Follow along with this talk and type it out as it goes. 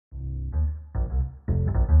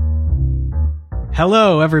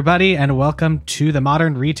Hello, everybody, and welcome to the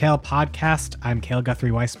Modern Retail Podcast. I'm Cale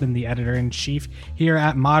Guthrie-Weissman, the editor-in-chief here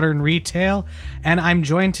at Modern Retail, and I'm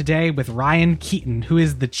joined today with Ryan Keeton, who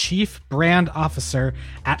is the Chief Brand Officer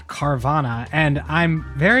at Carvana, and I'm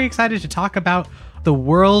very excited to talk about the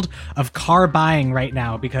world of car buying right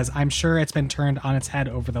now, because I'm sure it's been turned on its head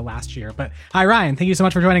over the last year. But hi, Ryan. Thank you so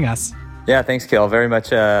much for joining us. Yeah, thanks, Cale. Very much,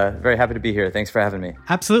 very happy to be here. Thanks for having me.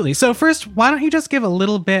 Absolutely. So first, why don't you just give a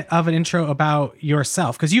little bit of an intro about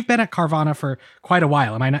yourself? Because you've been at Carvana for quite a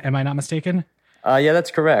while. Am I not mistaken? Yeah,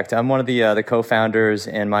 that's correct. I'm one of the co-founders,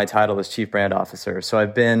 and my title is Chief Brand Officer. So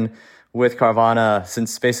I've been with Carvana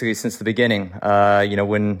since the beginning.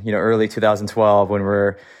 Early 2012, when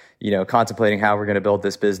we're contemplating how we're going to build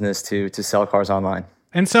this business to sell cars online.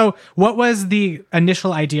 And so what was the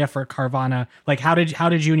initial idea for Carvana? Like, how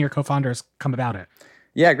did you and your co-founders come about it?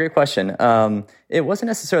 Yeah, great question. It wasn't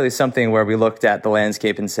necessarily something where we looked at the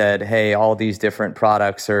landscape and said, hey, all these different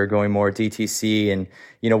products are going more DTC and,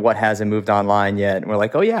 what hasn't moved online yet? And we're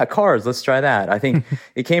like, oh yeah, cars, let's try that. I think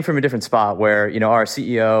it came from a different spot where, our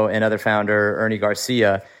CEO and other founder, Ernie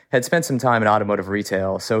Garcia, had spent some time in automotive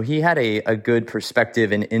retail. So he had a good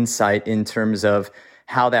perspective and insight in terms of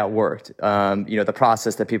how that worked, the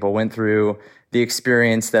process that people went through, the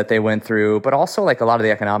experience that they went through, but also like a lot of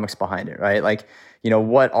the economics behind it, right? Like,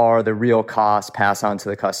 what are the real costs passed on to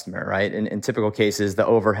the customer, right? In typical cases, the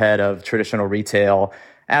overhead of traditional retail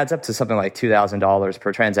adds up to something like $2,000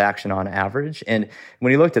 per transaction on average. And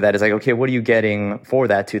when you looked at that, it's like, okay, what are you getting for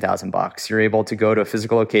that $2,000? You're able to go to a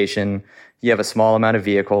physical location, you have a small amount of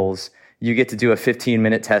vehicles, you get to do a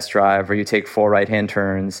 15-minute test drive where you take 4 right-hand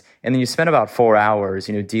turns, and then you spend about 4 hours,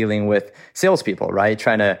 dealing with salespeople, right?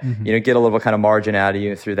 Trying to, get a little kind of margin out of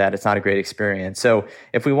you through that. It's not a great experience. So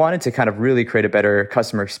if we wanted to kind of really create a better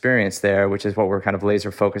customer experience there, which is what we're kind of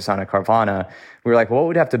laser focused on at Carvana, we were like, well, what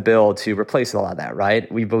would we have to build to replace a lot of that,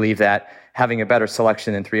 right? We believe that having a better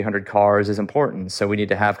selection than 300 cars is important. So we need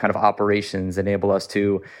to have kind of operations enable us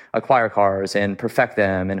to acquire cars and perfect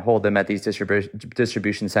them and hold them at these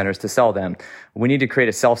distribution centers to sell them. We need to create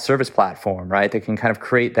a self-service platform, right, that can kind of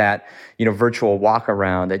create that, virtual walk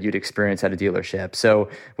around that you'd experience at a dealership. So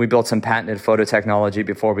we built some patented photo technology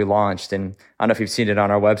before we launched. And I don't know if you've seen it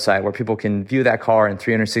on our website, where people can view that car in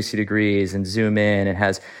 360 degrees and zoom in. It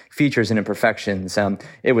has features and imperfections.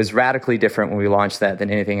 It was radically different when we launched that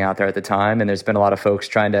than anything out there at the time. And there's been a lot of folks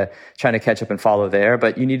trying to catch up and follow there,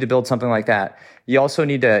 but you need to build something like that. You also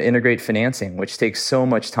need to integrate financing, which takes so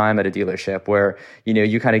much time at a dealership where,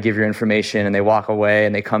 you kind of give your information and they walk away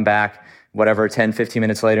and they come back 10, 15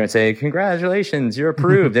 minutes later and say, congratulations, you're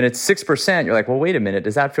approved. And it's 6%. You're like, well, wait a minute.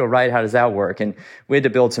 Does that feel right? How does that work? And we had to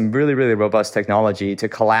build some really, really robust technology to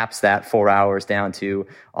collapse that 4 hours down to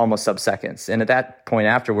almost sub-seconds. And at that point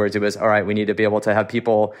afterwards, it was, all right, we need to be able to have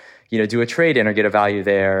people, do a trade-in or get a value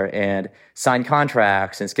there and sign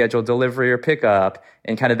contracts and schedule delivery or pickup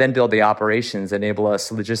and kind of then build the operations that enable us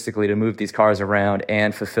logistically to move these cars around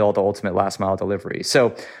and fulfill the ultimate last mile delivery.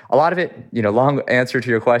 So a lot of it, long answer to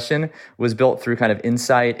your question, was built through kind of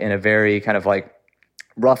insight and a very kind of like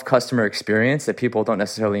rough customer experience that people don't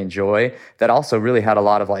necessarily enjoy, that also really had a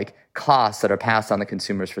lot of like costs that are passed on the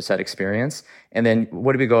consumers for said experience. And then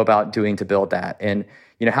what do we go about doing to build that? And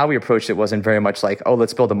how we approached it wasn't very much like, oh,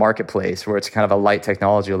 let's build a marketplace where it's kind of a light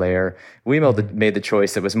technology layer. We made the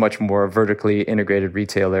choice that was much more vertically integrated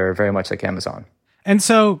retailer, very much like Amazon. And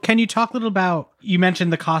so can you talk a little about, you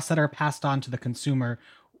mentioned the costs that are passed on to the consumer.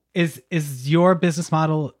 Is your business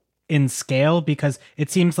model in scale? Because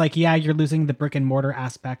it seems like, yeah, you're losing the brick and mortar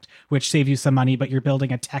aspect, which saves you some money, but you're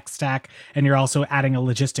building a tech stack and you're also adding a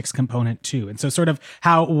logistics component too. And so sort of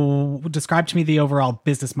describe to me the overall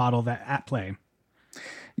business model that at play.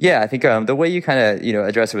 Yeah, I think the way you kind of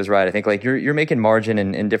address it was right. I think like you're making margin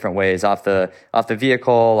in different ways off the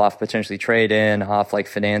vehicle, off potentially trade in, off like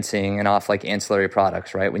financing, and off like ancillary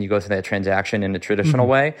products, right? When you go through that transaction in a traditional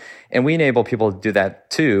way, and we enable people to do that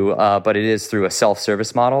too, but it is through a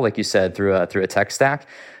self-service model, like you said, through a tech stack.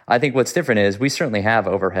 I think what's different is we certainly have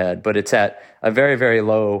overhead, but it's at a very, very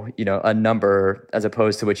low, a number as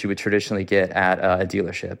opposed to what you would traditionally get at a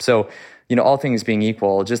dealership. So, all things being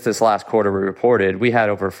equal, just this last quarter we reported, we had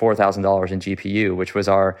over $4,000 in GPU, which was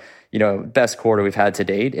our, best quarter we've had to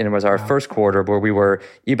date. And it was our first quarter where we were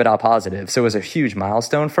EBITDA positive. So it was a huge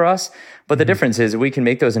milestone for us. But the difference is we can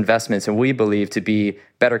make those investments and we believe to be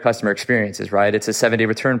better customer experiences, right? It's a 7-day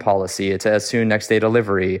return policy. It's a soon next day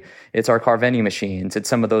delivery. It's our car vending machines. It's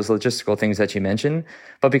some of those logistical things that you mentioned.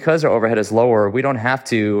 But because our overhead is lower, we don't have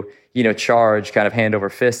to, charge kind of hand over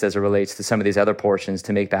fist as it relates to some of these other portions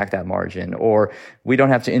to make back that margin. Or we don't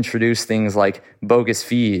have to introduce things like bogus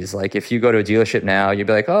fees. Like if you go to a dealership now, you'd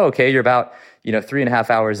be like, oh, okay, you're about 3.5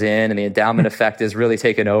 hours in and the endowment effect is really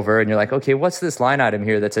taken over. And you're like, okay, what's this line item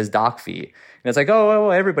here that says doc fee? And it's like, oh,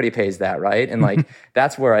 well, everybody pays that, right? And like,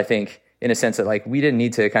 that's where I think, in a sense that like, we didn't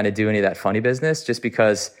need to kind of do any of that funny business just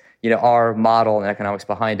because, our model and economics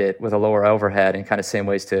behind it with a lower overhead and kind of same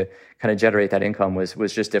ways to kind of generate that income was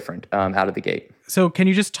just different out of the gate. So can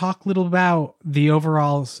you just talk a little about the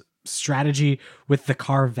overall strategy with the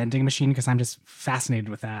car vending machine? Because I'm just fascinated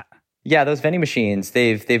with that. Yeah, those vending machines,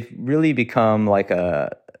 they've really become like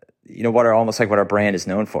what our brand is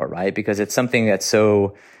known for, right? Because it's something that's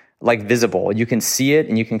so like visible. You can see it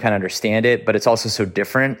and you can kind of understand it, but it's also so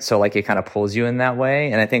different. So like it kind of pulls you in that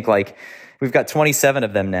way. And I think like we've got 27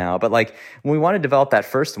 of them now, but like when we wanted to develop that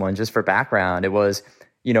first one, just for background, it was,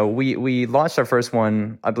 we launched our first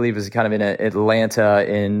one, I believe it was kind of in Atlanta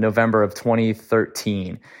in November of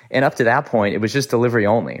 2013. And up to that point, it was just delivery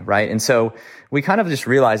only, right? And so we kind of just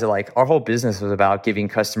realized that like our whole business was about giving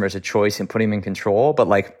customers a choice and putting them in control. But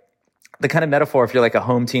like the kind of metaphor, if you're like a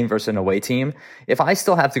home team versus an away team, if I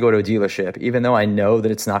still have to go to a dealership, even though I know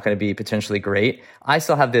that it's not going to be potentially great, I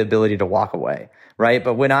still have the ability to walk away, right?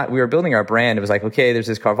 But when we were building our brand, it was like, okay, there's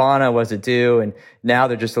this Carvana, what does it do? And now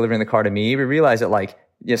they're just delivering the car to me. We realized that like,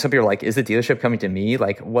 some people are like, is the dealership coming to me?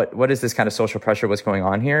 Like, what is this kind of social pressure? What's going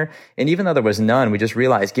on here? And even though there was none, we just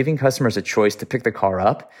realized giving customers a choice to pick the car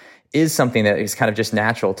up is something that is kind of just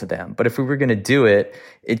natural to them. But if we were going to do it,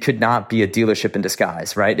 it could not be a dealership in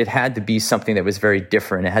disguise, right? It had to be something that was very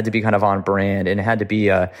different. It had to be kind of on brand, and it had to be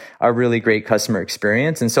a really great customer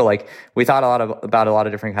experience. And so like we thought about a lot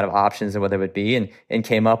of different kind of options and what they would be, and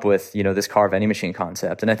came up with, this car vending machine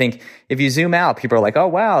concept. And I think if you zoom out, people are like, oh,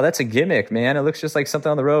 wow, that's a gimmick, man. It looks just like something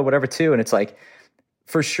on the road, whatever too. And it's like,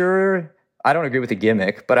 for sure, I don't agree with the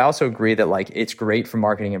gimmick, but I also agree that like it's great for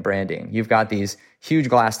marketing and branding. You've got these huge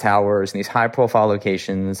glass towers and these high profile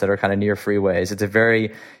locations that are kind of near freeways. It's a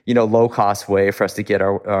very, low cost way for us to get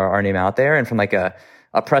our name out there. And from like a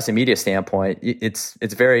press and media standpoint, it's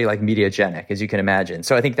very like mediagenic, as you can imagine.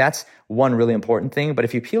 So I think that's one really important thing. But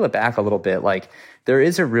if you peel it back a little bit, like there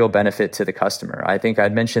is a real benefit to the customer. I think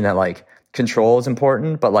I'd mentioned that like control is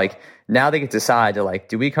important, but like now they get to decide to like,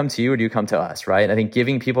 do we come to you or do you come to us, right? And I think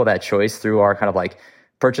giving people that choice through our kind of like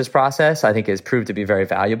purchase process, I think has proved to be very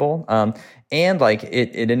valuable. And like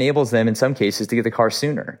it enables them in some cases to get the car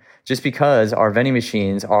sooner, just because our vending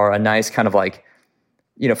machines are a nice kind of like,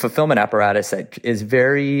 fulfillment apparatus that is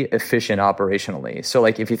very efficient operationally. So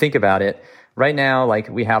like if you think about it, right now, like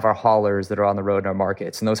we have our haulers that are on the road in our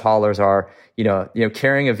markets, and those haulers are,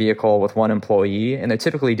 carrying a vehicle with one employee, and they're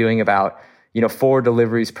typically doing about, 4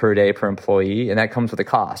 deliveries per day per employee, and that comes with a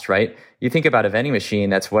cost, right? You think about a vending machine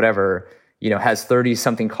that's whatever, has 30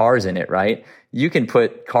 something cars in it, right? You can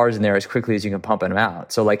put cars in there as quickly as you can pump them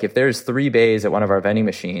out. So like if there's 3 bays at one of our vending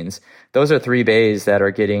machines, those are 3 bays that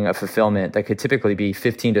are getting a fulfillment that could typically be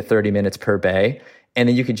 15 to 30 minutes per bay. And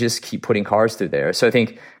then you could just keep putting cars through there. So I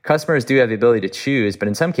think customers do have the ability to choose, but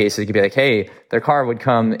in some cases it could be like, hey, their car would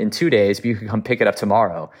come in 2 days, but you could come pick it up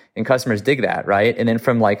tomorrow. And customers dig that, right? And then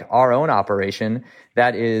from like our own operation,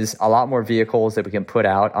 that is a lot more vehicles that we can put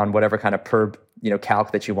out on whatever kind of per,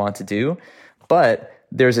 calc that you want to do. But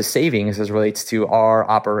there's a savings as it relates to our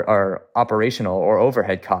operational or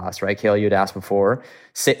overhead costs, right? Kale, you had asked before,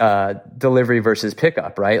 delivery versus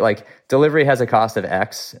pickup, right? Like delivery has a cost of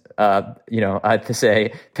X, I have to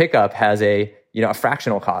say pickup has a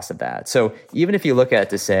fractional cost of that. So even if you look at it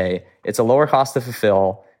to say it's a lower cost to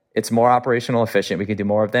fulfill, it's more operational efficient, we can do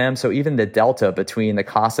more of them. So even the delta between the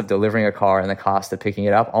cost of delivering a car and the cost of picking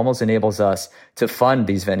it up almost enables us to fund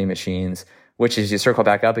these vending machines, which as you circle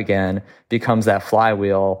back up again, becomes that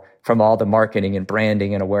flywheel from all the marketing and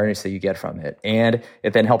branding and awareness that you get from it. And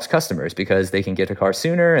it then helps customers because they can get a car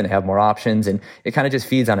sooner and they have more options, and it kind of just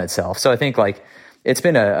feeds on itself. So I think like it's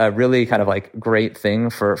been a really kind of like great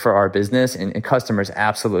thing for our business, and customers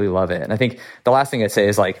absolutely love it. And I think the last thing I'd say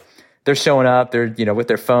is like, they're showing up, they're, with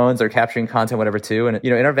their phones, they're capturing content, whatever too. And,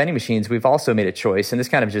 in our vending machines, we've also made a choice, and this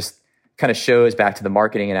kind of shows back to the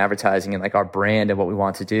marketing and advertising and like our brand and what we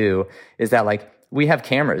want to do, is that like we have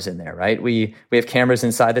cameras in there, right? We have cameras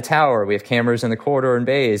inside the tower. We have cameras in the corridor and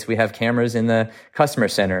bays. We have cameras in the customer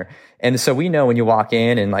center. And so we know when you walk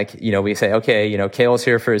in and like, we say, okay, Kale's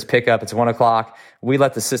here for his pickup. It's 1:00. We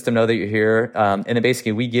let the system know that you're here. And then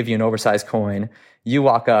basically we give you an oversized coin. You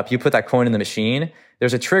walk up, you put that coin in the machine.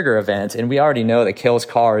 There's a trigger event, and we already know that Kale's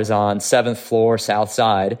car is on 7th floor, south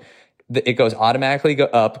side. it goes automatically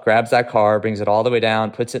up, grabs that car, brings it all the way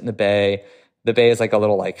down, puts it in the bay. The bay is like a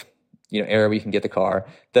little area where you can get the car.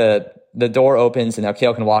 The door opens and now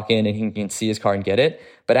Kale can walk in and he can see his car and get it.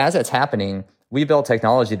 But as that's happening, we built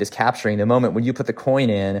technology that's capturing the moment when you put the coin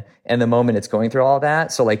in and the moment it's going through all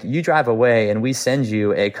that. So like you drive away and we send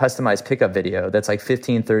you a customized pickup video that's like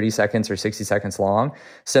 15, 30 seconds or 60 seconds long.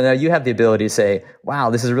 So now you have the ability to say, wow,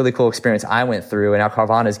 this is a really cool experience I went through. And now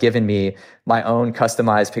Carvana has given me my own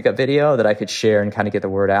customized pickup video that I could share and kind of get the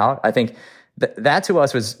word out. I think that to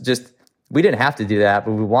us was just, we didn't have to do that,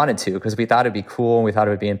 but we wanted to because we thought it'd be cool and we thought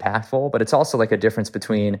it would be impactful. But it's also like a difference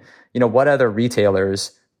between, what other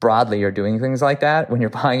retailers broadly are doing things like that when you're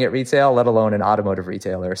buying at retail, let alone an automotive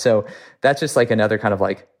retailer. So that's just like another kind of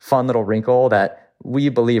like fun little wrinkle that we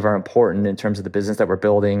believe are important in terms of the business that we're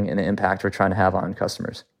building and the impact we're trying to have on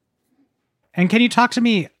customers. And can you talk to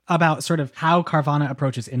me about sort of how Carvana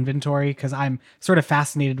approaches inventory? Because I'm sort of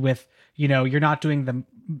fascinated with, you're not doing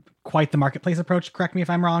quite the marketplace approach. Correct me if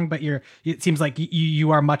I'm wrong, but it seems like you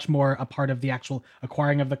are much more a part of the actual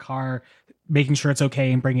acquiring of the car, making sure it's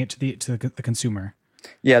okay and bringing it to the consumer.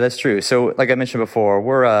 Yeah, that's true. So like I mentioned before,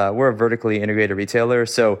 we're a vertically integrated retailer.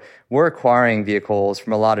 So we're acquiring vehicles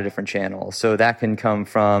from a lot of different channels. So that can come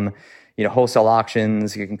from, wholesale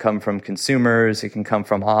auctions. It can come from consumers. It can come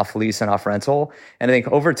from off lease and off rental. And I think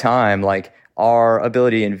over time, like our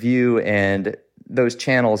ability in view and those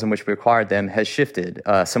channels in which we acquired them has shifted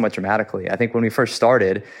somewhat dramatically. I think when we first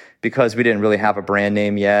started, because we didn't really have a brand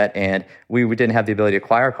name yet and we didn't have the ability to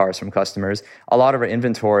acquire cars from customers, a lot of our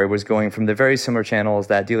inventory was going from the very similar channels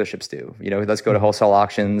that dealerships do. Let's go to wholesale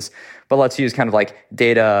auctions, but let's use kind of like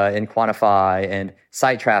data and quantify and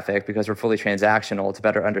site traffic because we're fully transactional to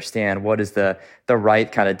better understand what is the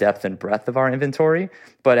right kind of depth and breadth of our inventory.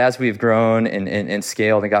 But as we've grown and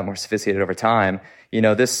scaled and got more sophisticated over time,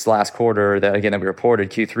 this last quarter that we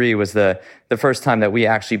reported, Q3, was the first time that we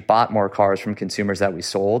actually bought more cars from consumers that we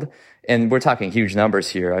sold. And we're talking huge numbers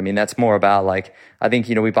here. I mean, that's more about I think,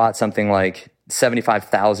 we bought something like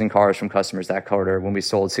 75,000 cars from customers that quarter when we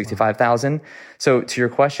sold 65,000. So to your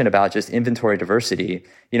question about just inventory diversity,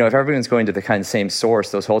 if everyone's going to the kind of same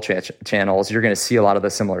source, those whole channels, you're going to see a lot of the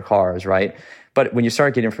similar cars, right? But when you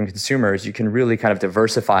start getting from consumers, you can really kind of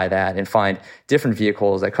diversify that and find different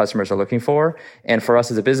vehicles that customers are looking for. And for us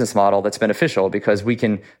as a business model, that's beneficial because we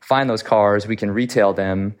can find those cars, we can retail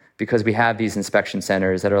them because we have these inspection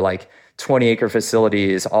centers that are like 20-acre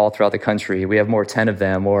facilities all throughout the country. We have more 10 of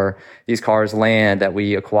them, or these cars land that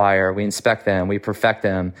we acquire, we inspect them, we perfect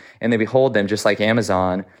them, and then we hold them just like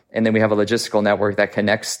Amazon. And then we have a logistical network that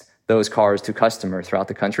connects those cars to customers throughout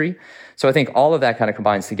the country. So I think all of that kind of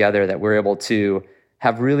combines together that we're able to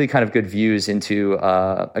have really kind of good views into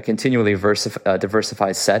a continually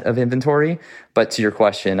diversified set of inventory. But to your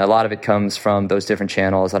question, a lot of it comes from those different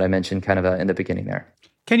channels that I mentioned kind of in the beginning there.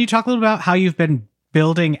 Can you talk a little about how you've been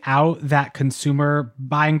building out that consumer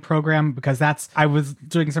buying program? Because I was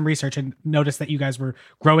doing some research and noticed that you guys were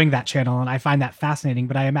growing that channel, and I find that fascinating,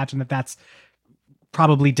 but I imagine that that's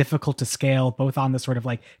probably difficult to scale both on the sort of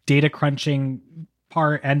like data crunching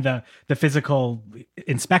part and the physical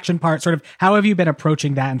inspection part. Sort of how have you been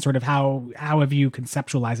approaching that, and sort of how have you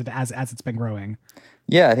conceptualized it as it's been growing?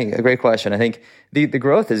 Yeah, I think a great question. I think the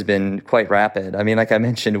growth has been quite rapid. I mean, like I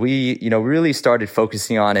mentioned, we really started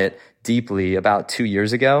focusing on it deeply about 2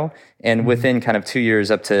 years ago, and within kind of 2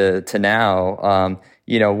 years up to now,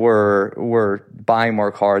 we're buying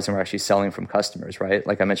more cars than we're actually selling from customers, right?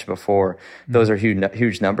 Like I mentioned before, those are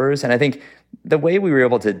huge numbers. And I think the way we were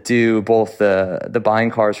able to do both the buying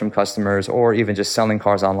cars from customers or even just selling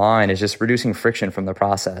cars online is just reducing friction from the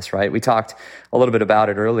process, right? We talked a little bit about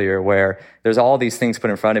it earlier, where there's all these things put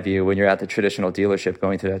in front of you when you're at the traditional dealership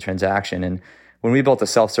going through that transaction. And when we built a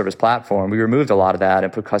self-service platform, we removed a lot of that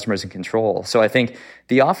and put customers in control. So I think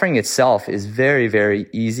the offering itself is very, very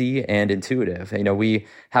easy and intuitive. We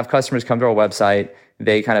have customers come to our website.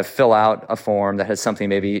 They kind of fill out a form that has something,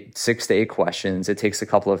 maybe 6 to 8 questions. It takes a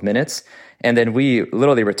couple of minutes. And then we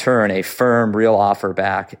literally return a firm, real offer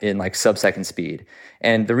back in like sub-second speed.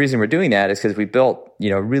 And the reason we're doing that is because we built,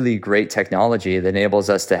 really great technology that enables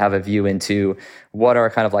us to have a view into what are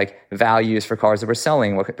kind of like values for cars that we're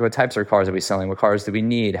selling, what types of cars are we selling, what cars do we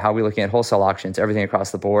need, how are we looking at wholesale auctions, everything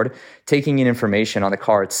across the board, taking in information on the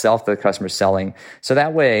car itself that the customer's selling. So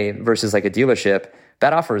that way, versus like a dealership,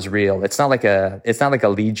 that offer is real. It's not like a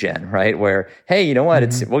lead gen, right? Where, hey, you know what?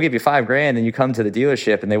 We'll give you $5,000, and you come to the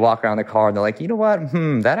dealership and they walk around the car and they're like, you know what?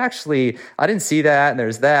 That actually, I didn't see that, and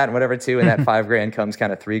there's that, and whatever too, and that $5,000 comes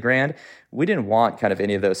kind of $3,000. We didn't want kind of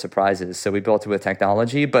any of those surprises, so we built it with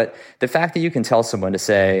technology. But the fact that you can tell someone to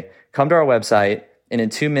say, come to our website, and in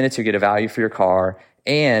 2 minutes you get a value for your car,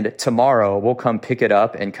 and tomorrow we'll come pick it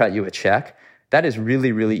up and cut you a check. That is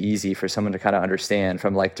really, really easy for someone to kind of understand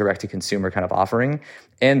from like direct to consumer kind of offering,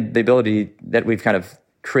 and the ability that we've kind of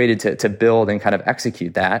created to build and kind of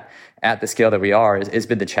execute that at the scale that we are has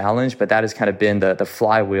been the challenge, but that has kind of been the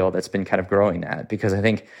flywheel that's been kind of growing that. Because I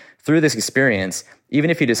think through this experience,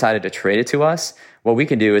 even if you decided to trade it to us, what we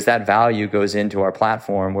can do is that value goes into our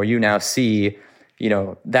platform where you now see,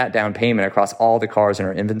 that down payment across all the cars in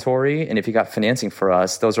our inventory. And if you got financing for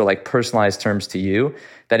us, those are like personalized terms to you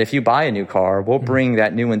that if you buy a new car, we'll bring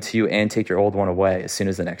that new one to you and take your old one away as soon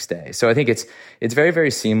as the next day. So I think it's very,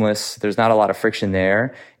 very seamless. There's not a lot of friction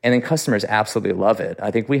there. And then customers absolutely love it.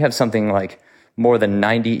 I think we have something like more than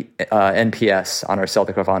 90 NPS on our Sell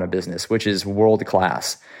to Carvana business, which is world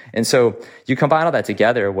class. And so you combine all that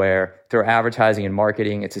together where through advertising and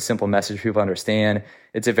marketing, it's a simple message people understand.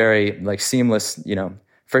 It's a very like seamless,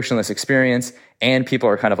 frictionless experience, and people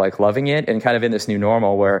are kind of like loving it and kind of in this new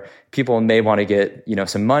normal where people may want to get,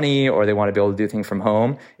 some money or they want to be able to do things from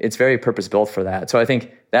home. It's very purpose built for that. So I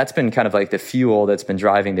think that's been kind of like the fuel that's been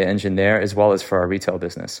driving the engine there, as well as for our retail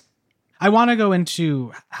business. I want to go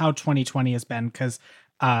into how 2020 has been because,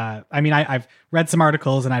 I've read some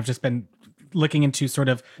articles and I've just been looking into sort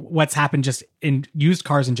of what's happened just in used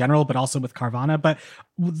cars in general, but also with Carvana. But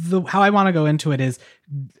how I want to go into it is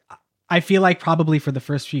I feel like probably for the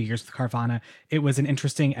first few years with Carvana, it was an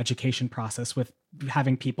interesting education process with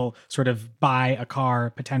having people sort of buy a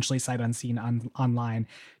car, potentially sight unseen online.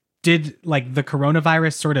 Did like the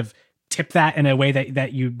coronavirus sort of tip that in a way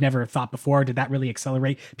that you never thought before? Did that really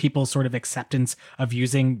accelerate people's sort of acceptance of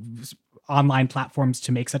using online platforms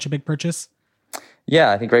to make such a big purchase?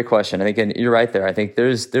 Yeah, I think great question. I think and you're right there. I think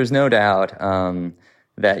there's no doubt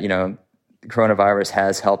that coronavirus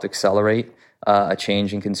has helped accelerate a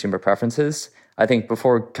change in consumer preferences. I think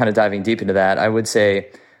before kind of diving deep into that, I would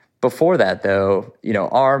say before that though,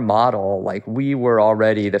 our model, like we were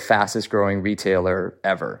already the fastest growing retailer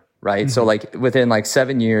ever. Right. Mm-hmm. So like within like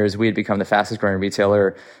 7 years, we had become the fastest growing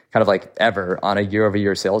retailer kind of like ever on a year over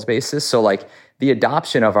year sales basis. So like the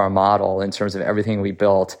adoption of our model in terms of everything we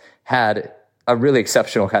built had a really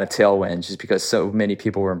exceptional kind of tailwind just because so many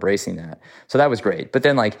people were embracing that. So that was great. But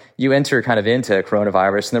then like you enter kind of into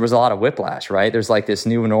coronavirus and there was a lot of whiplash, right? There's like this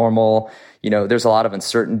new normal, there's a lot of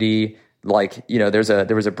uncertainty. Like, there was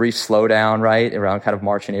a brief slowdown, right, around kind of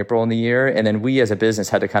March and April in the year. And then we as a business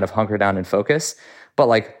had to kind of hunker down and focus. But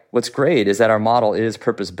like, what's great is that our model is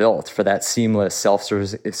purpose built for that seamless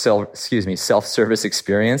self-service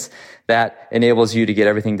experience that enables you to get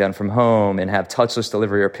everything done from home and have touchless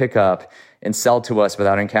delivery or pickup and sell to us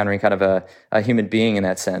without encountering kind of a human being in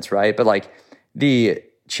that sense, right? But like the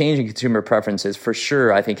change in consumer preferences for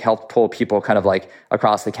sure, I think helped pull people kind of like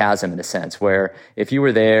across the chasm in a sense where if you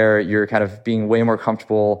were there, you're kind of being way more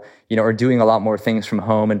comfortable, or doing a lot more things from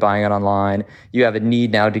home and buying it online. You have a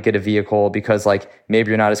need now to get a vehicle because like maybe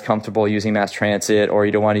you're not as comfortable using mass transit or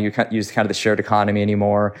you don't want to use kind of the shared economy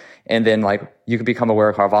anymore. And then like you can become aware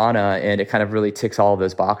of Carvana and it kind of really ticks all of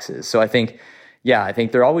those boxes. So I think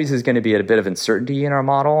there always is going to be a bit of uncertainty in our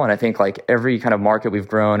model. And I think like every kind of market we've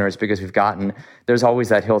grown or as big as we've gotten, there's always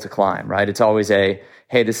that hill to climb, right? It's always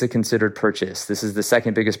hey, this is a considered purchase. This is the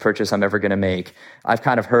second biggest purchase I'm ever going to make. I've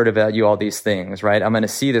kind of heard about you, all these things, right? I'm going to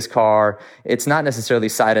see this car. It's not necessarily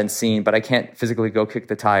sight unseen, but I can't physically go kick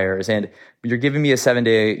the tires. And you're giving me a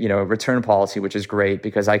 7-day, return policy, which is great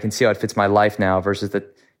because I can see how it fits my life now versus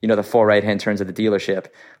the 4 right-hand turns at the dealership.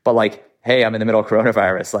 But like, hey, I'm in the middle of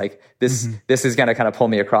coronavirus. Like this is going to kind of pull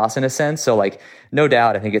me across in a sense. So like, no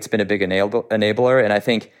doubt, I think it's been a big enabler. And I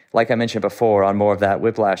think, like I mentioned before, on more of that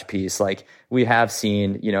whiplash piece, like we have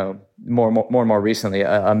seen, more and more recently,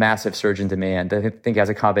 a massive surge in demand. I think as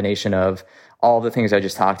a combination of all the things I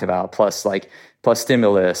just talked about, plus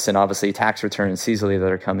stimulus and obviously tax returns seasonally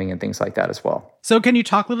that are coming and things like that as well. So can you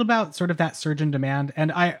talk a little about sort of that surge in demand?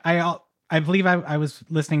 And I believe I was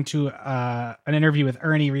listening to an interview with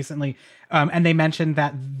Ernie recently, and they mentioned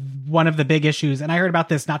that one of the big issues, and I heard about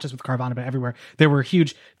this not just with Carvana, but everywhere, there were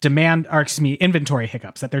huge inventory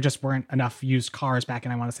hiccups, that there just weren't enough used cars back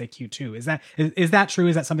in, I want to say Q2. Is that true?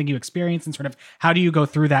 Is that something you experience? And sort of how do you go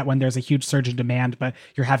through that when there's a huge surge in demand, but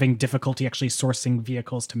you're having difficulty actually sourcing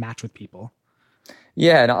vehicles to match with people?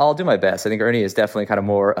 Yeah, and I'll do my best. I think Ernie is definitely kind of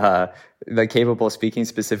more capable of speaking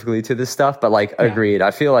specifically to this stuff, but agreed.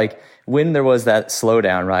 I feel like when there was that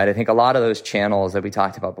slowdown, right, I think a lot of those channels that we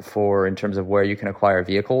talked about before in terms of where you can acquire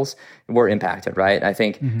vehicles were impacted, right? I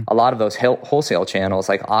think a lot of those wholesale channels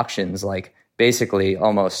like auctions, like basically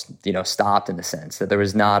almost, stopped in the sense that there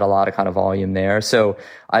was not a lot of kind of volume there. So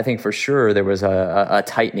I think for sure there was a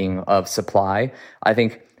tightening of supply. I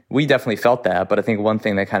think we definitely felt that. But I think one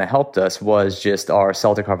thing that kind of helped us was just our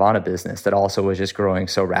sell to Carvana business that also was just growing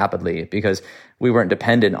so rapidly because we weren't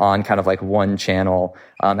dependent on kind of like one channel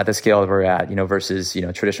at the scale that we're at, versus,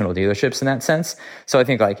 traditional dealerships in that sense. So I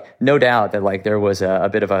think like no doubt that like there was a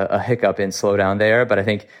bit of a hiccup in slowdown there. But I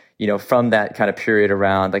think, from that kind of period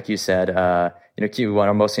around, like you said, Q1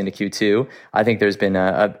 or mostly into Q2, I think there's been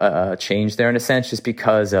a change there in a sense, just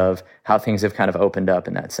because of how things have kind of opened up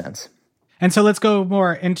in that sense. And so let's go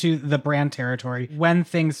more into the brand territory. When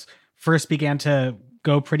things first began to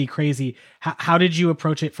go pretty crazy, how did you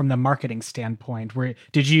approach it from the marketing standpoint?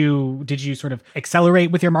 Did you sort of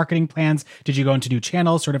accelerate with your marketing plans? Did you go into new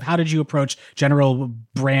channels? Sort of how did you approach general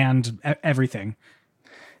brand everything?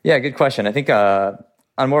 Yeah, good question. I think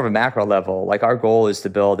on more of a macro level, like our goal is to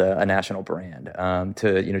build a national brand,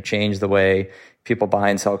 to change the way people buy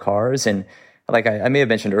and sell cars. And like I may have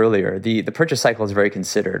mentioned earlier, the purchase cycle is very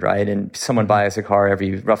considered, right? And someone buys a car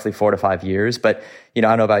every roughly 4 to 5 years. But, I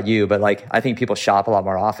don't know about you, but like I think people shop a lot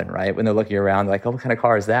more often, right? When they're looking around, like, oh, what kind of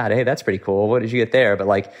car is that? Hey, that's pretty cool. What did you get there? But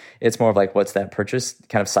like, it's more of like, what's that purchase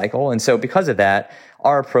kind of cycle? And so because of that,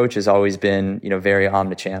 our approach has always been, very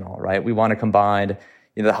omnichannel, right? We want to combine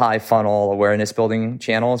the high funnel awareness building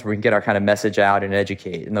channels where we can get our kind of message out and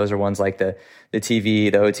educate. And those are ones like the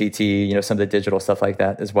TV, the OTT, some of the digital stuff like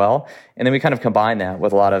that as well. And then we kind of combine that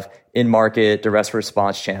with a lot of in-market direct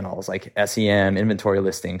response channels like SEM, inventory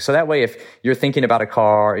listings. So that way, if you're thinking about a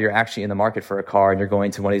car, you're actually in the market for a car and you're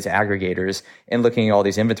going to one of these aggregators and looking at all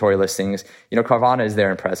these inventory listings, Carvana is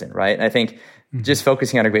there and present, right? And I think just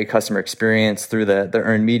focusing on a great customer experience through the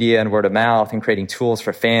earned media and word of mouth and creating tools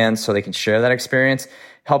for fans so they can share that experience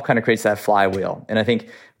help kind of creates that flywheel. And I think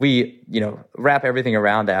we, wrap everything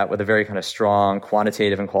around that with a very kind of strong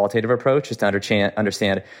quantitative and qualitative approach just to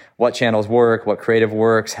understand what channels work, what creative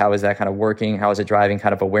works, how is that kind of working, how is it driving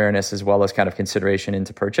kind of awareness as well as kind of consideration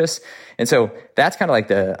into purchase. And so that's kind of like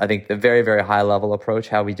the very, very high level approach,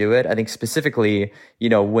 how we do it. I think specifically,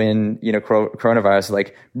 when, coronavirus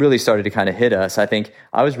like really started to kind of hit us, I think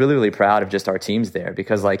I was really, really proud of just our teams there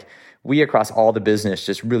because like we across all the business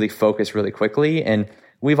just really focused really quickly. And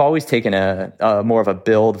we've always taken a more of a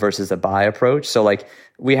build versus a buy approach. So like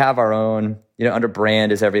we have our own, under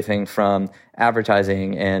brand is everything from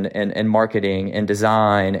advertising and marketing and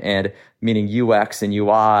design and meaning UX and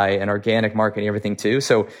UI and organic marketing, everything too.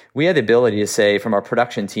 So we had the ability to say from our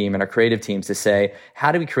production team and our creative teams to say,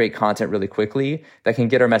 how do we create content really quickly that can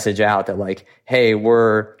get our message out that like, hey,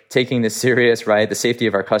 we're taking this serious, right? The safety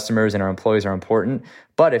of our customers and our employees are important.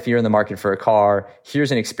 But if you're in the market for a car,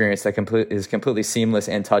 here's an experience that is completely seamless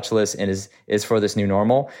and touchless and is for this new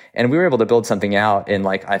normal. And we were able to build something out in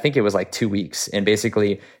like, I think it was like 2 weeks and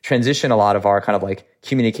basically transition a lot of our kind of like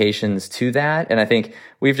communications to that. And I think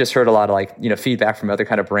we've just heard a lot of like, feedback from other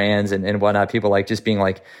kind of brands and whatnot, people like just being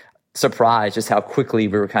like, surprised just how quickly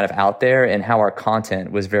we were kind of out there and how our content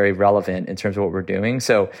was very relevant in terms of what we're doing.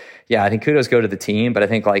 So yeah, I think kudos go to the team, but I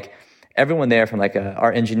think like everyone there from like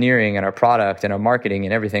our engineering and our product and our marketing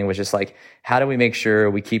and everything was just like, how do we make sure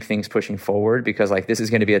we keep things pushing forward? Because like this is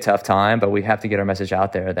going to be a tough time, but we have to get our message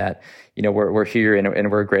out there that, we're here and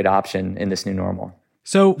we're a great option in this new normal.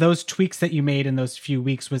 So those tweaks that you made in those few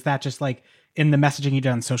weeks, was that just like in the messaging you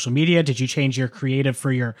did on social media? Did you change your creative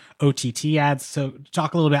for your OTT ads? So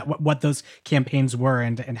talk a little bit about what those campaigns were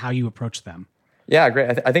and how you approached them. Yeah,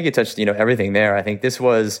 great. I think you touched, everything there. I think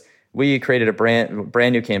we created a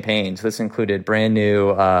brand new campaign. So this included brand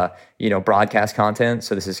new, broadcast content.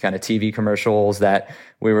 So this is kind of TV commercials that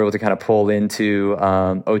we were able to kind of pull into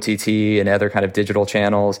OTT and other kind of digital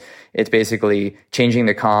channels. It's basically changing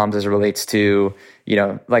the comms as it relates to,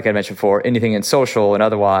 like I mentioned before, anything in social and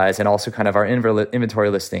otherwise, and also kind of our inventory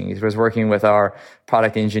listings. It was working with our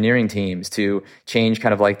product engineering teams to change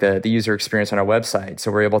kind of like the user experience on our website.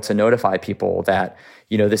 So we're able to notify people that,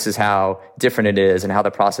 this is how different it is and how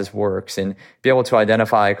the process works, and be able to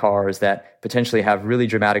identify cars that potentially have really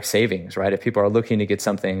dramatic savings, right? If people are looking to get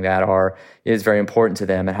something that is very important to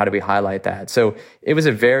them, and how do we highlight that? So it was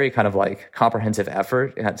a very kind of like comprehensive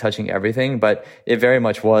effort touching everything, but it very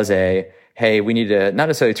much was hey, we need to not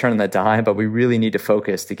necessarily turn on the dime, but we really need to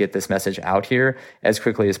focus to get this message out here as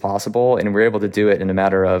quickly as possible. And we're able to do it in a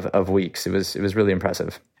matter of weeks. It was really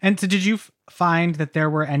impressive. And so did you find that there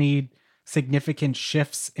were any significant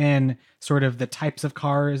shifts in sort of the types of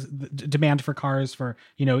cars, the demand for cars for,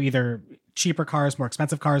 either cheaper cars, more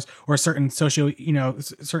expensive cars, or certain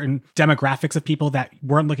certain demographics of people that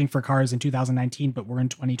weren't looking for cars in 2019, but were in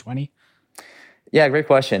 2020? Yeah, great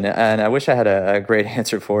question. And I wish I had a great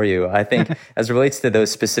answer for you. I think as it relates to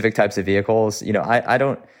those specific types of vehicles, I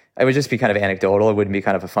don't, it would just be kind of anecdotal. It wouldn't be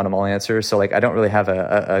kind of a fundamental answer. So like, I don't really have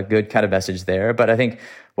a good kind of message there. But I think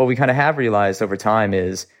what we kind of have realized over time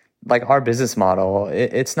is like our business model,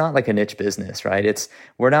 it's not like a niche business, right?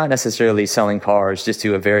 We're not necessarily selling cars just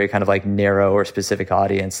to a very kind of like narrow or specific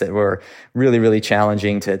audience that we're really, really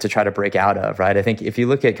challenging to try to break out of, right? I think if you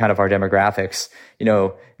look at kind of our demographics,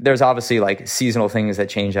 there's obviously like seasonal things that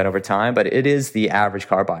change that over time, but it is the average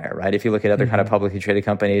car buyer, right? If you look at other kind of publicly traded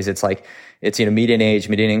companies, it's median age,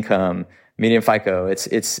 median income, median FICO.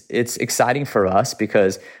 It's exciting for us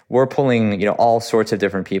because we're pulling, all sorts of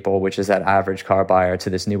different people, which is that average car buyer, to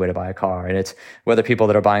this new way to buy a car. And it's whether people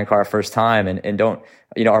that are buying a car first time and don't,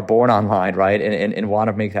 are born online, right? And want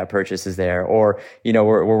to make that purchase is there. Or,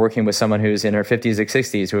 we're working with someone who's in her 50s or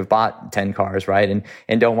 60s who have bought 10 cars, right?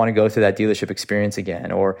 And don't want to go through that dealership experience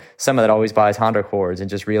again. Or someone that always buys Honda Accords and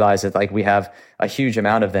just realize that like we have a huge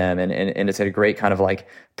amount of them and it's at a great kind of like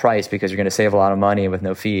price because you're going to save a lot of money with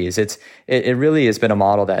no fees. It really has been a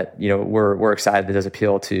model that, we're excited that does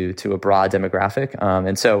appeal to a broad demographic.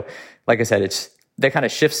 And so, like I said, that kind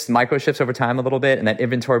of micro shifts over time a little bit, and that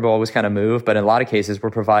inventory will always kind of move. But in a lot of cases,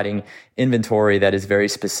 we're providing inventory that is very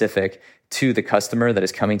specific to the customer that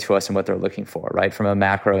is coming to us and what they're looking for, right? From a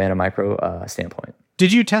macro and a micro standpoint.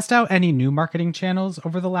 Did you test out any new marketing channels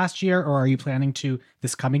over the last year, or are you planning to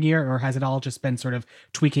this coming year, or has it all just been sort of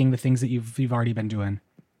tweaking the things that you've already been doing?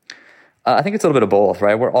 I think it's a little bit of both,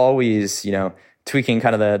 right? We're always, tweaking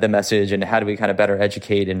kind of the message and how do we kind of better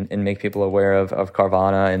educate and make people aware of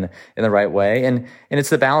Carvana in the right way. And it's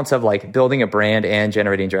the balance of like building a brand and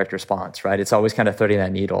generating direct response, right? It's always kind of threading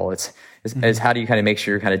that needle. It's how do you kind of make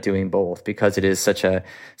sure you're kind of doing both, because it is such a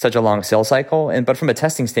long sales cycle. But from a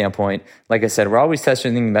testing standpoint, like I said, we're always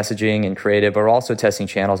testing messaging and creative, but we're also testing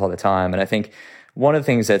channels all the time. And I think one of the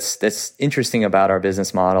things that's interesting about our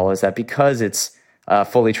business model is that because it's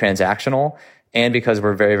fully transactional, and because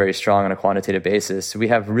we're very, very strong on a quantitative basis, we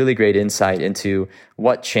have really great insight into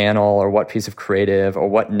what channel or what piece of creative or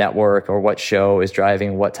what network or what show is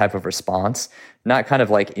driving what type of response, not kind of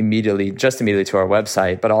like immediately to our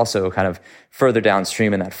website, but also kind of further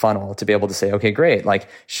downstream in that funnel to be able to say, okay, great. Like,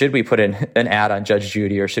 should we put in an ad on Judge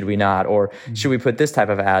Judy or should we not? Or should we put this type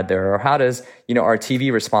of ad there? Or how does, our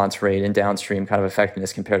TV response rate and downstream kind of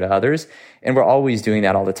effectiveness compare to others? And we're always doing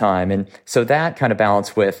that all the time. And so that kind of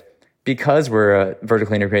balance with, because we're a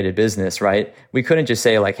vertically integrated business, right? We couldn't just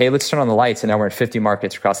say like, hey, let's turn on the lights and now we're in 50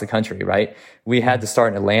 markets across the country, right? We had to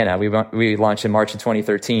start in Atlanta. We launched in March of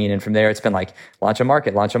 2013. And from there, it's been like launch a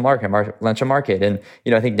market. And,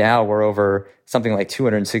 I think now we're over something like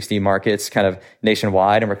 260 markets kind of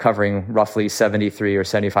nationwide, and we're covering roughly 73 or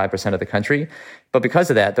 75% of the country. But because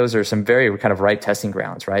of that, those are some very kind of ripe testing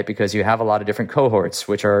grounds, right? Because you have a lot of different cohorts,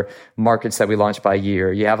 which are markets that we launch by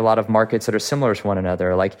year. You have a lot of markets that are similar to one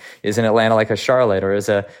another. Like, is an Atlanta like a Charlotte, or is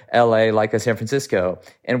a LA like a San Francisco?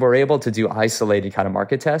 And we're able to do isolated kind of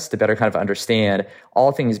market tests to better kind of understand,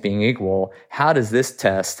 all things being equal, how does this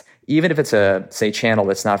test, even if it's a, say, channel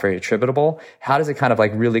that's not very attributable, how does it kind of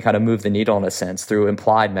like really kind of move the needle in a sense through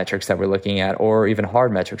implied metrics that we're looking at, or even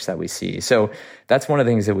hard metrics that we see? So that's one of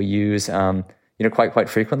the things that we use, quite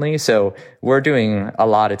frequently. So we're doing a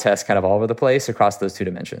lot of tests kind of all over the place across those two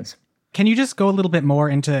dimensions. Can you just go a little bit more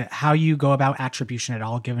into how you go about attribution at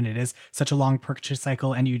all, given it is such a long purchase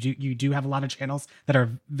cycle and you do have a lot of channels that are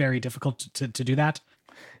very difficult to do that?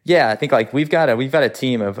 Yeah, I think like we've got a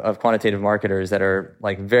team of quantitative marketers that are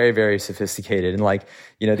like very, very sophisticated, and like,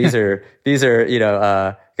 these are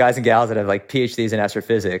guys and gals that have like PhDs in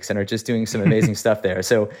astrophysics and are just doing some amazing stuff there.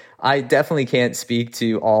 So I definitely can't speak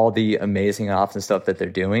to all the amazing ops and stuff that they're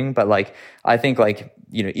doing, but like I think like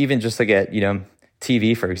even just to get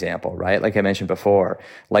TV, for example, right? Like I mentioned before,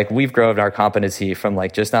 like we've grown our competency from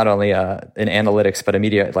like just not only an analytics, but a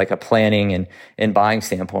media, like a planning and buying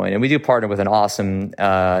standpoint. And we do partner with an awesome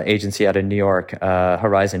agency out of New York,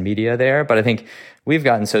 Horizon Media there. But I think we've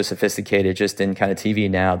gotten so sophisticated just in kind of TV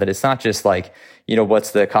now that it's not just like,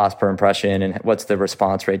 what's the cost per impression and what's the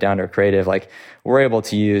response rate down to creative. Like we're able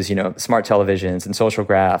to use, smart televisions and social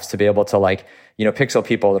graphs to be able to like, pixel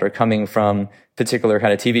people that are coming from particular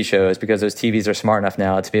kind of TV shows, because those TVs are smart enough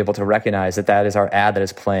now to be able to recognize that is our ad that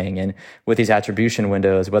is playing. And with these attribution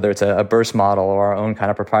windows, whether it's a burst model or our own kind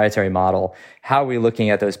of proprietary model, how are we looking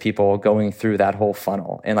at those people going through that whole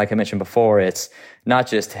funnel? And like I mentioned before, it's not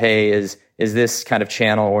just, hey, is this kind of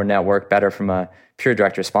channel or network better from a pure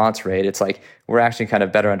direct response rate? It's like we're actually kind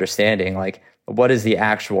of better understanding like what is the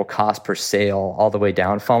actual cost per sale all the way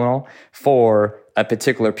down funnel for a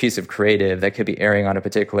particular piece of creative that could be airing on a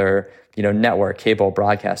particular, network, cable,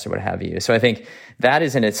 broadcast, or what have you. So I think that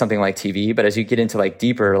isn't it something like TV, but as you get into like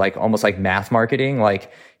deeper, like almost like math marketing,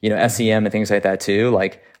 like, SEM and things like that too,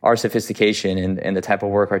 like our sophistication and the type of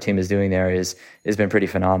work our team is doing there has been pretty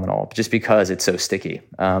phenomenal just because it's so sticky.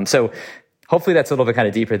 So hopefully that's a little bit kind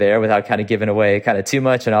of deeper there without kind of giving away kind of too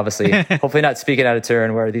much. And obviously, hopefully not speaking out of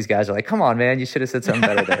turn where these guys are like, come on, man, you should have said something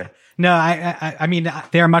better there. No, I mean,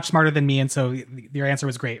 they're much smarter than me. And so your answer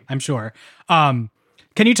was great, I'm sure. Can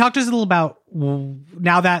you talk to us a little about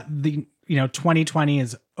now that the 2020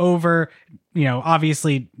 is over,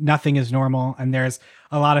 obviously nothing is normal and there's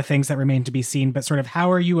a lot of things that remain to be seen, but sort of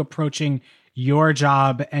how are you approaching your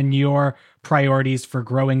job and your priorities for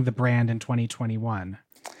growing the brand in 2021?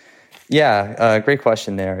 Yeah, great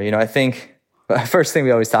question there. I think first thing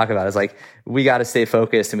we always talk about is like, we got to stay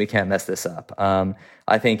focused and we can't mess this up.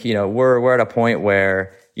 I think, we're at a point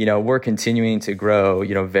where, we're continuing to grow,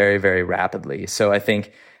 very, very rapidly. So I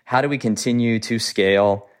think, how do we continue to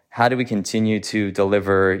scale? How do we continue to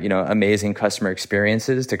deliver, amazing customer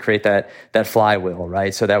experiences to create that flywheel,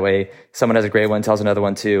 right? So that way someone has a great one, tells another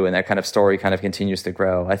one too, and that kind of story kind of continues to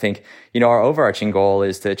grow. I think, our overarching goal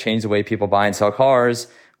is to change the way people buy and sell cars.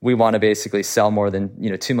 We want to basically sell more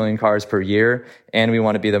than, 2 million cars per year, and we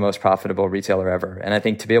want to be the most profitable retailer ever. And I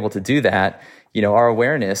think to be able to do that, our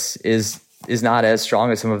awareness is not as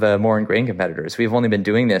strong as some of the more ingrained competitors. We've only been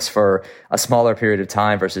doing this for a smaller period of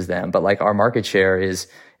time versus them, but like our market share growth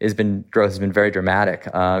has been very dramatic.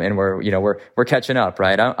 And we're catching up,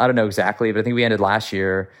 right? I don't know exactly, but I think we ended last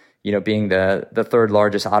year, being the third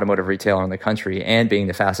largest automotive retailer in the country and being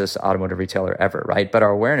the fastest automotive retailer ever, right? But our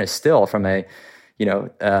awareness still from a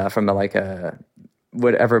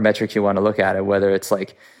whatever metric you want to look at it, whether it's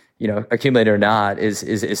like, accumulated or not,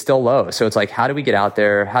 is still low. So it's like, how do we get out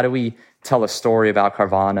there? How do we tell a story about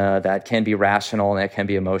Carvana that can be rational and that can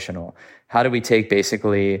be emotional? How do we take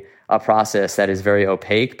basically a process that is very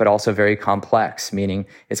opaque, but also very complex, meaning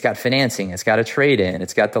it's got financing, it's got a trade-in,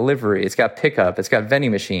 it's got delivery, it's got pickup, it's got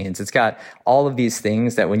vending machines, it's got all of these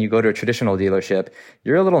things that when you go to a traditional dealership,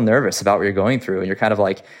 you're a little nervous about what you're going through. And you're kind of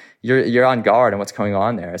like, you're on guard on what's going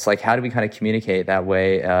on there. It's like, how do we kind of communicate that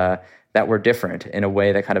way, that we're different in a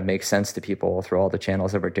way that kind of makes sense to people through all the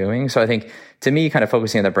channels that we're doing. So I think to me, kind of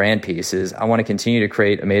focusing on the brand piece is I want to continue to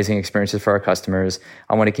create amazing experiences for our customers.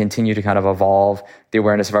 I want to continue to kind of evolve the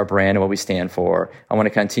awareness of our brand and what we stand for. I want to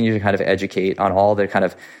continue to kind of educate on all the kind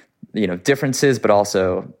of, differences, but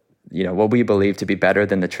also, what we believe to be better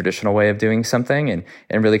than the traditional way of doing something and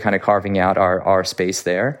really kind of carving out our space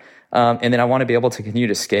there. And then I want to be able to continue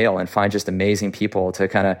to scale and find just amazing people to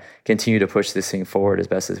kind of continue to push this thing forward as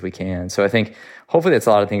best as we can. So I think hopefully that's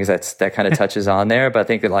a lot of things that kind of touches on there. But I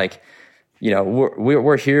think that like,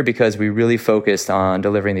 we're here because we really focused on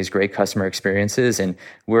delivering these great customer experiences and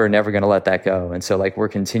we're never going to let that go. And so like, we're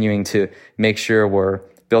continuing to make sure we're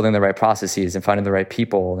building the right processes and finding the right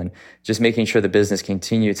people and just making sure the business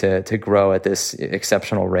continue to grow at this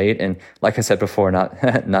exceptional rate. And like I said before, not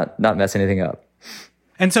mess anything up.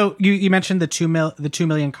 And so you mentioned the 2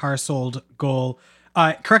 million cars sold goal.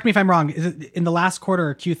 Correct me if I'm wrong. Is it in the last quarter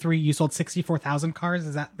or Q3, you sold 64,000 cars?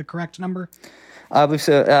 Is that the correct number? I believe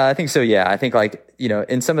so. I think so. Yeah. I think like,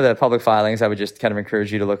 in some of the public filings, I would just kind of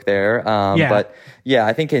encourage you to look there. But yeah,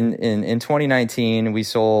 I think in 2019, we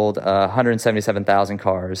sold 177,000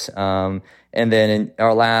 cars. And then in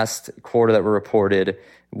our last quarter that were reported,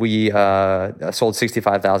 we sold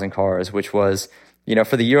 65,000 cars, which was,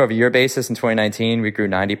 for the year-over-year basis in 2019, we grew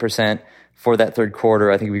 90%. For that third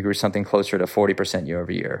quarter, I think we grew something closer to 40% year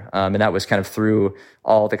over year. And that was kind of through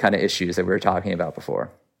all the kind of issues that we were talking about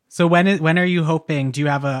before. So when are you hoping, do you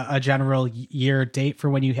have a general year date for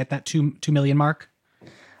when you hit that 2 million mark?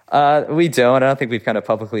 We don't. I don't think we've kind of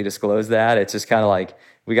publicly disclosed that. It's just kind of like,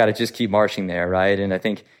 we got to just keep marching there, right? And I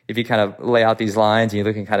think if you kind of lay out these lines and you're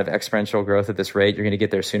looking kind of exponential growth at this rate, you're going to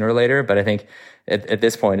get there sooner or later. But I think at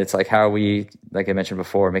this point, it's like, how are we, like I mentioned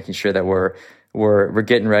before, making sure that we're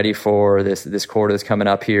getting ready for this quarter that's coming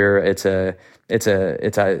up here. It's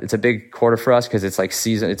a big quarter for us because it's like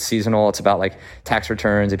it's seasonal. It's about like tax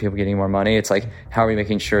returns and people getting more money. It's like, how are we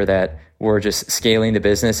making sure that we're just scaling the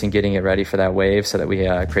business and getting it ready for that wave so that we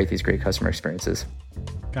create these great customer experiences.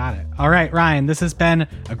 Got it. All right, Ryan, this has been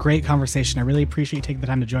a great conversation. I really appreciate you taking the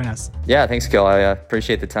time to join us. Yeah, thanks, Gil. I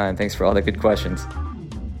appreciate the time. Thanks for all the good questions.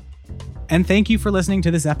 And thank you for listening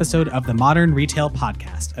to this episode of the Modern Retail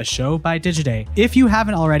Podcast, a show by Digiday. If you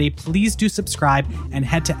haven't already, please do subscribe and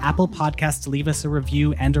head to Apple Podcasts to leave us a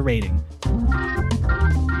review and a rating.